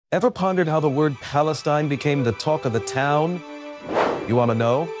Ever pondered how the word Palestine became the talk of the town? You want to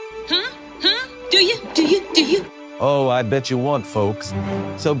know? Huh? Do you? Oh, I bet you want, folks.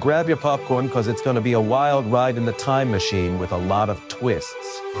 So grab your popcorn, because it's going to be a wild ride in the time machine with a lot of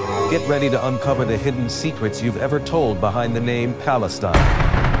twists. Get ready to uncover the hidden secrets you've ever told behind the name Palestine.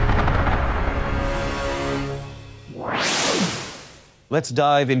 Let's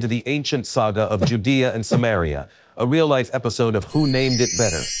dive into the ancient saga of Judea and Samaria, a real-life episode of Who Named It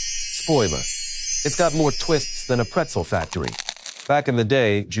Better. Spoiler: it's got more twists than a pretzel factory. Back in the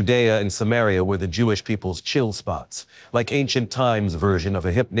day, Judea and Samaria were the Jewish people's chill spots, like ancient times' version of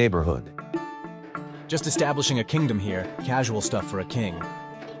a hip neighborhood. Just establishing a kingdom here, casual stuff for a king.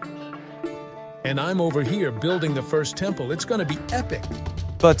 And I'm over here building the first temple. It's gonna be epic.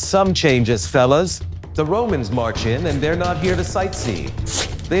 But some changes, fellas. The Romans march in, and they're not here to sightsee.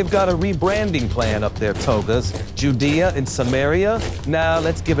 They've got a rebranding plan up their togas. Judea and Samaria? Now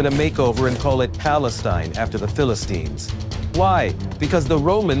let's give it a makeover and call it Palestine after the Philistines. Why? Because the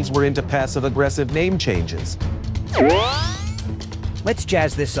Romans were into passive-aggressive name changes. Let's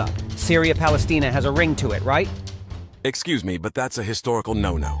jazz this up. Syria Palestina has a ring to it, right? Excuse me, but that's a historical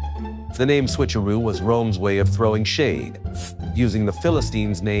no-no. The name switcheroo was Rome's way of throwing shade, using the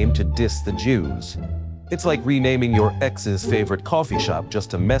Philistines' name to diss the Jews. It's like renaming your ex's favorite coffee shop just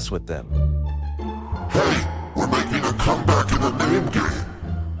to mess with them. Hey, we're making a comeback in the name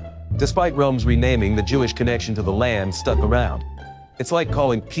game. Despite Rome's renaming, the Jewish connection to the land stuck around. It's like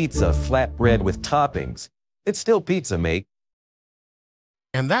calling pizza flatbread with toppings. It's still pizza, mate.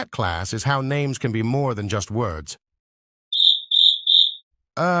 And that, class, is how names can be more than just words.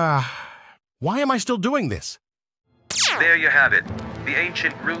 Why am I still doing this? There you have it. The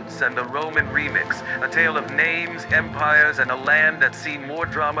ancient roots and the Roman remix. A tale of names, empires, and a land that's seen more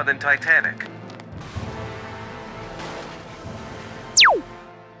drama than Titanic.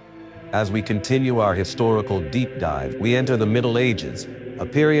 As we continue our historical deep dive, we enter the Middle Ages, a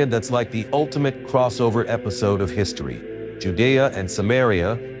period that's like the ultimate crossover episode of history. Judea and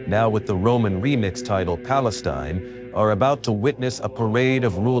Samaria, now with the Roman remix title Palestine, are about to witness a parade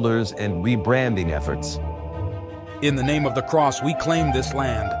of rulers and rebranding efforts. In the name of the cross, we claim this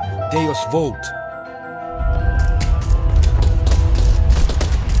land. Deus vult.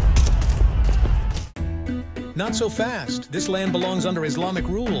 Not so fast. This land belongs under Islamic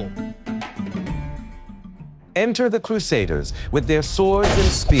rule. Enter the Crusaders with their swords and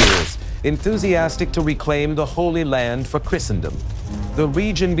spears, enthusiastic to reclaim the Holy Land for Christendom. The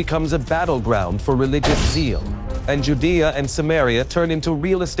region becomes a battleground for religious zeal, and Judea and Samaria turn into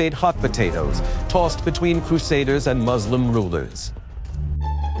real estate hot potatoes, tossed between Crusaders and Muslim rulers.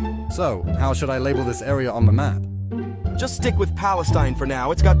 So, how should I label this area on the map? Just stick with Palestine for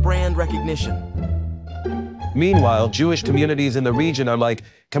now. It's got brand recognition. Meanwhile, Jewish communities in the region are like,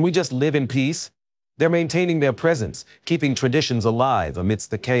 can we just live in peace? They're maintaining their presence, keeping traditions alive amidst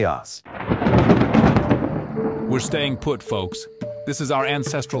the chaos. We're staying put, folks. This is our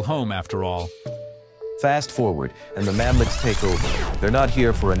ancestral home, after all. Fast forward, and the Mamluks take over. They're not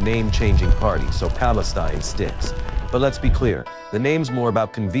here for a name-changing party, so Palestine sticks. But let's be clear, the name's more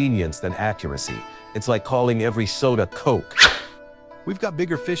about convenience than accuracy. It's like calling every soda Coke. We've got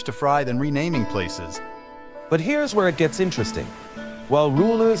bigger fish to fry than renaming places. But here's where it gets interesting. While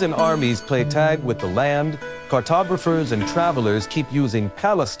rulers and armies play tag with the land, cartographers and travelers keep using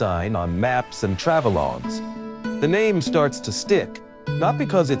Palestine on maps and travelogues. The name starts to stick, not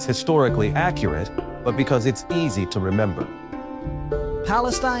because it's historically accurate, but because it's easy to remember.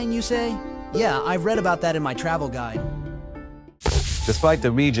 Palestine, you say? Yeah, I've read about that in my travel guide. Despite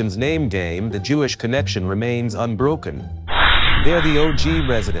the region's name game, the Jewish connection remains unbroken. They're the OG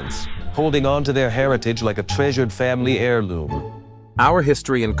residents, holding on to their heritage like a treasured family heirloom. Our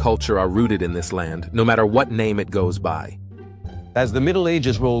history and culture are rooted in this land, no matter what name it goes by. As the Middle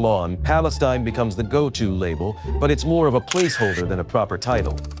Ages roll on, Palestine becomes the go-to label, but it's more of a placeholder than a proper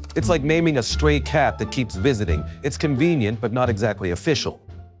title. It's like naming a stray cat that keeps visiting. It's convenient, but not exactly official.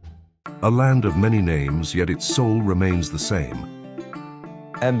 A land of many names, yet its soul remains the same.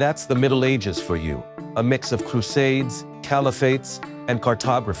 And that's the Middle Ages for you. A mix of crusades, caliphates, and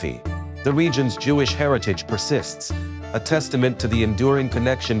cartography. The region's Jewish heritage persists, a testament to the enduring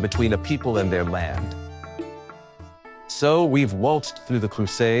connection between a people and their land. So we've waltzed through the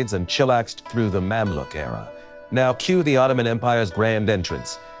Crusades and chillaxed through the Mamluk era. Now cue the Ottoman Empire's grand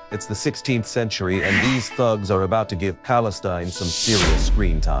entrance. It's the 16th century, and these thugs are about to give Palestine some serious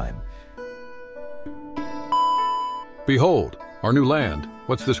screen time. Behold, our new land.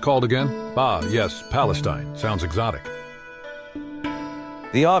 What's this called again? Ah, yes, Palestine. Sounds exotic.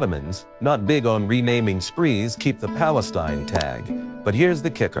 The Ottomans, not big on renaming sprees, keep the Palestine tag. But here's the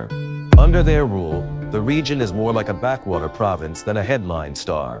kicker. Under their rule, the region is more like a backwater province than a headline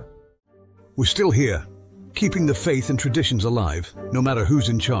star. We're still here, keeping the faith and traditions alive, no matter who's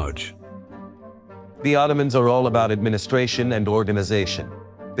in charge. The Ottomans are all about administration and organization.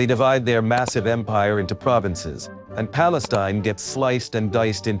 They divide their massive empire into provinces, and Palestine gets sliced and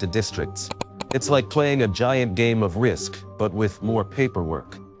diced into districts. It's like playing a giant game of Risk, but with more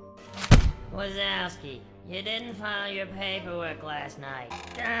paperwork. Wazowski, you didn't file your paperwork last night.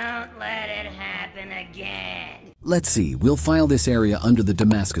 Don't let it happen again. Let's see, we'll file this area under the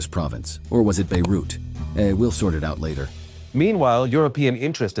Damascus province. Or was it Beirut? We'll sort it out later. Meanwhile, European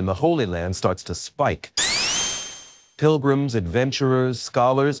interest in the Holy Land starts to spike. Pilgrims, adventurers,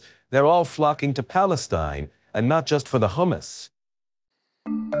 scholars, they're all flocking to Palestine, and not just for the hummus.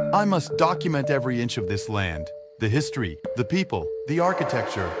 I must document every inch of this land. The history, the people, the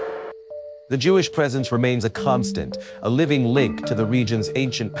architecture. The Jewish presence remains a constant, a living link to the region's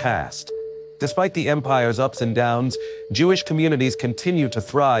ancient past. Despite the empire's ups and downs, Jewish communities continue to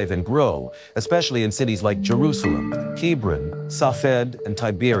thrive and grow, especially in cities like Jerusalem, Hebron, Safed, and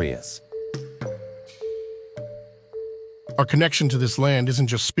Tiberias. Our connection to this land isn't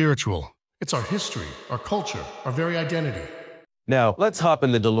just spiritual. It's our history, our culture, our very identity. Now, let's hop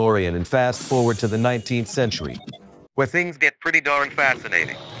in the DeLorean and fast forward to the 19th century, where things get pretty darn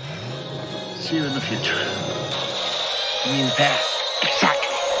fascinating. See you in the future. I mean the past. Exactly.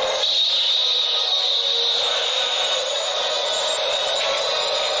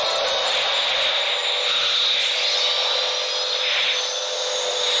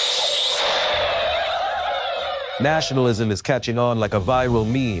 Nationalism is catching on like a viral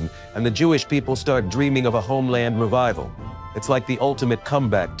meme, and the Jewish people start dreaming of a homeland revival. It's like the ultimate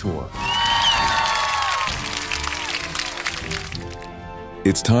comeback tour.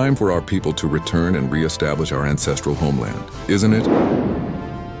 It's time for our people to return and reestablish our ancestral homeland, isn't it?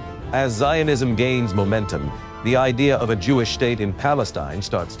 As Zionism gains momentum, the idea of a Jewish state in Palestine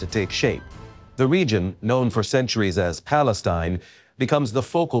starts to take shape. The region, known for centuries as Palestine, becomes the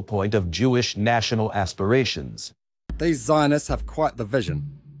focal point of Jewish national aspirations. These Zionists have quite the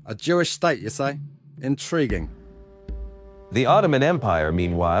vision. A Jewish state, you say? Intriguing. The Ottoman Empire,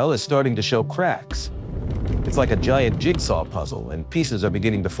 meanwhile, is starting to show cracks. It's like a giant jigsaw puzzle, and pieces are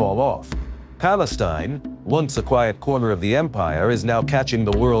beginning to fall off. Palestine, once a quiet corner of the empire, is now catching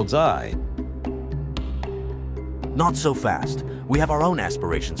the world's eye. Not so fast. We have our own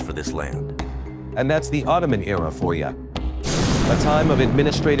aspirations for this land. And that's the Ottoman era for you. A time of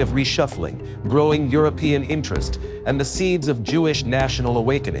administrative reshuffling, growing European interest, and the seeds of Jewish national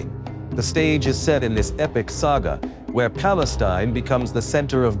awakening. The stage is set in this epic saga, where Palestine becomes the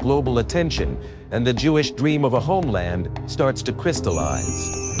center of global attention, and the Jewish dream of a homeland starts to crystallize.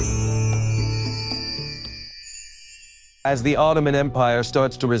 As the Ottoman Empire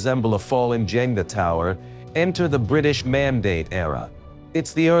starts to resemble a fallen Jenga tower, enter the British Mandate era.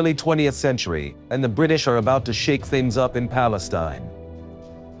 It's the early 20th century, and the British are about to shake things up in Palestine.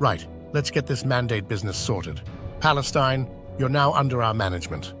 Right, let's get this mandate business sorted. Palestine, you're now under our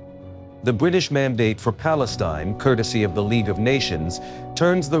management. The British Mandate for Palestine, courtesy of the League of Nations,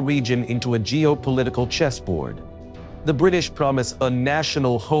 turns the region into a geopolitical chessboard. The British promise a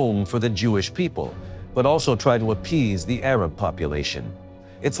national home for the Jewish people, but also try to appease the Arab population.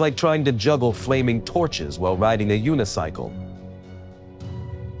 It's like trying to juggle flaming torches while riding a unicycle.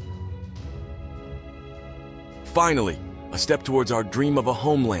 Finally, a step towards our dream of a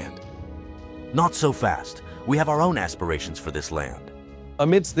homeland. Not so fast. We have our own aspirations for this land.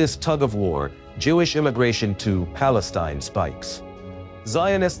 Amidst this tug-of-war, Jewish immigration to Palestine spikes.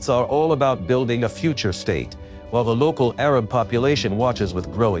 Zionists are all about building a future state, while the local Arab population watches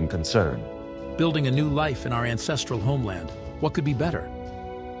with growing concern. Building a new life in our ancestral homeland. What could be better?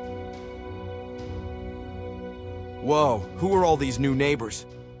 Whoa, who are all these new neighbors?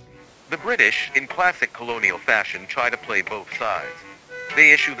 The British, in classic colonial fashion, try to play both sides.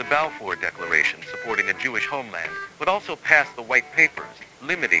 They issue the Balfour Declaration supporting a Jewish homeland, but also pass the White Papers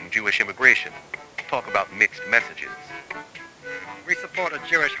limiting Jewish immigration. Talk about mixed messages. We support a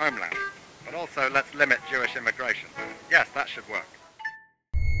Jewish homeland, but also let's limit Jewish immigration. Yes, that should work.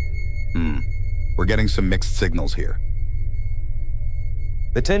 We're getting some mixed signals here.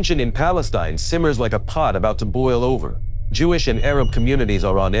 The tension in Palestine simmers like a pot about to boil over. Jewish and Arab communities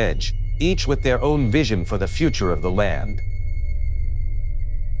are on edge, each with their own vision for the future of the land.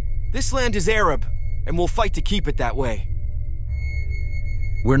 This land is Arab, and we'll fight to keep it that way.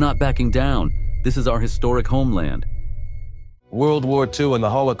 We're not backing down. This is our historic homeland. World War II and the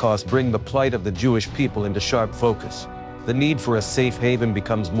Holocaust bring the plight of the Jewish people into sharp focus. The need for a safe haven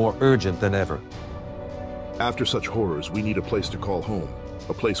becomes more urgent than ever. After such horrors, we need a place to call home,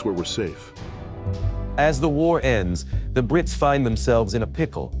 a place where we're safe. As the war ends, the Brits find themselves in a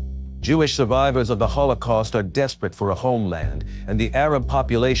pickle. Jewish survivors of the Holocaust are desperate for a homeland, and the Arab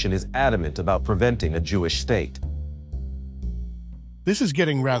population is adamant about preventing a Jewish state. This is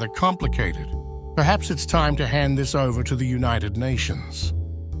getting rather complicated. Perhaps it's time to hand this over to the United Nations.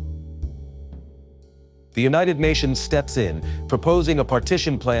 The United Nations steps in, proposing a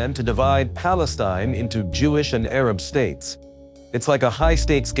partition plan to divide Palestine into Jewish and Arab states. It's like a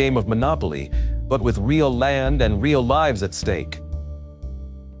high-stakes game of Monopoly, but with real land and real lives at stake.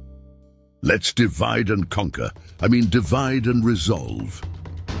 Let's divide and conquer. I mean, divide and resolve.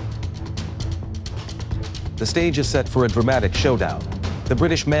 The stage is set for a dramatic showdown. The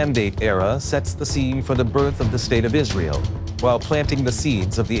British Mandate era sets the scene for the birth of the State of Israel, while planting the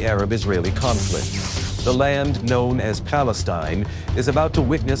seeds of the Arab-Israeli conflict. The land known as Palestine is about to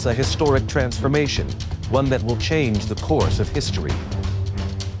witness a historic transformation, one that will change the course of history.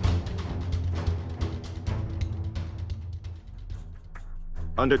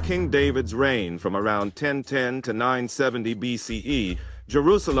 Under King David's reign from around 1010 to 970 BCE,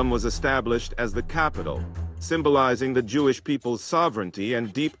 Jerusalem was established as the capital, symbolizing the Jewish people's sovereignty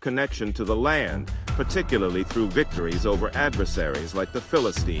and deep connection to the land, particularly through victories over adversaries like the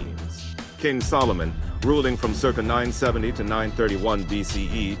Philistines. King Solomon, ruling from circa 970 to 931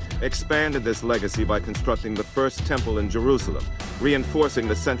 BCE, expanded this legacy by constructing the first temple in Jerusalem, reinforcing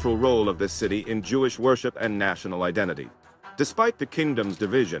the central role of this city in Jewish worship and national identity. Despite the kingdom's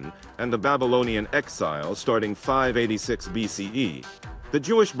division and the Babylonian exile starting 586 BCE, the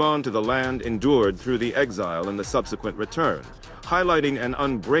Jewish bond to the land endured through the exile and the subsequent return, highlighting an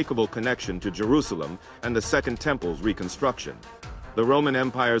unbreakable connection to Jerusalem and the Second Temple's reconstruction. The Roman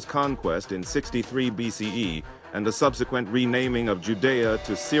Empire's conquest in 63 BCE and the subsequent renaming of Judea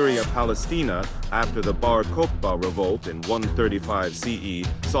to Syria Palestina after the Bar Kokhba revolt in 135 CE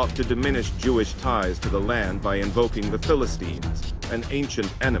sought to diminish Jewish ties to the land by invoking the Philistines, an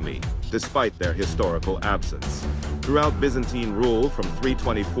ancient enemy, despite their historical absence. Throughout Byzantine rule from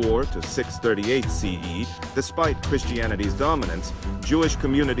 324 to 638 CE, despite Christianity's dominance, Jewish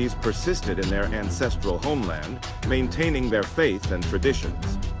communities persisted in their ancestral homeland, maintaining their faith and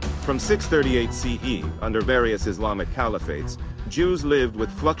traditions. From 638 CE, under various Islamic caliphates, Jews lived with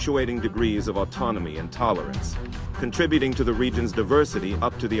fluctuating degrees of autonomy and tolerance, contributing to the region's diversity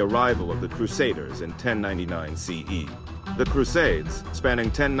up to the arrival of the Crusaders in 1099 CE. The Crusades, spanning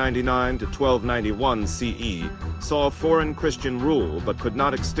 1099 to 1291 CE, saw foreign Christian rule but could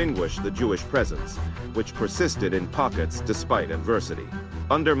not extinguish the Jewish presence, which persisted in pockets despite adversity.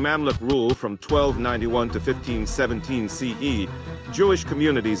 Under Mamluk rule from 1291 to 1517 CE, Jewish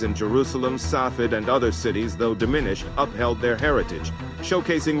communities in Jerusalem, Safed, and other cities, though diminished, upheld their heritage,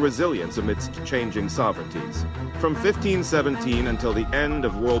 showcasing resilience amidst changing sovereignties. From 1517 until the end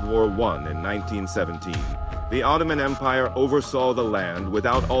of World War I in 1917, the Ottoman Empire oversaw the land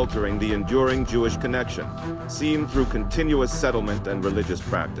without altering the enduring Jewish connection, seen through continuous settlement and religious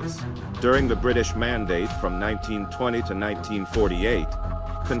practice. During the British Mandate from 1920 to 1948,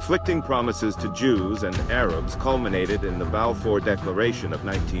 conflicting promises to Jews and Arabs culminated in the Balfour Declaration of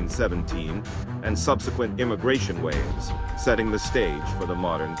 1917 and subsequent immigration waves, setting the stage for the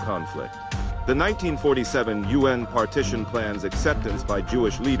modern conflict. The 1947 UN partition plan's acceptance by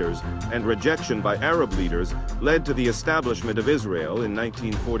Jewish leaders and rejection by Arab leaders led to the establishment of Israel in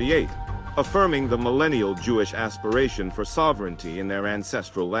 1948, affirming the millennial Jewish aspiration for sovereignty in their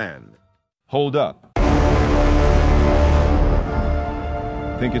ancestral land. Hold up.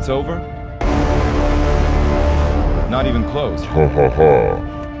 Think it's over? Not even close. Ha ha ha.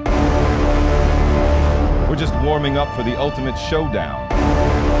 We're just warming up for the ultimate showdown.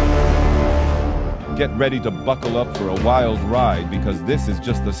 Get ready to buckle up for a wild ride because this is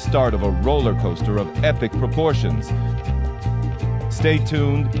just the start of a roller coaster of epic proportions. Stay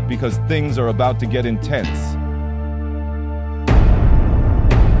tuned because things are about to get intense.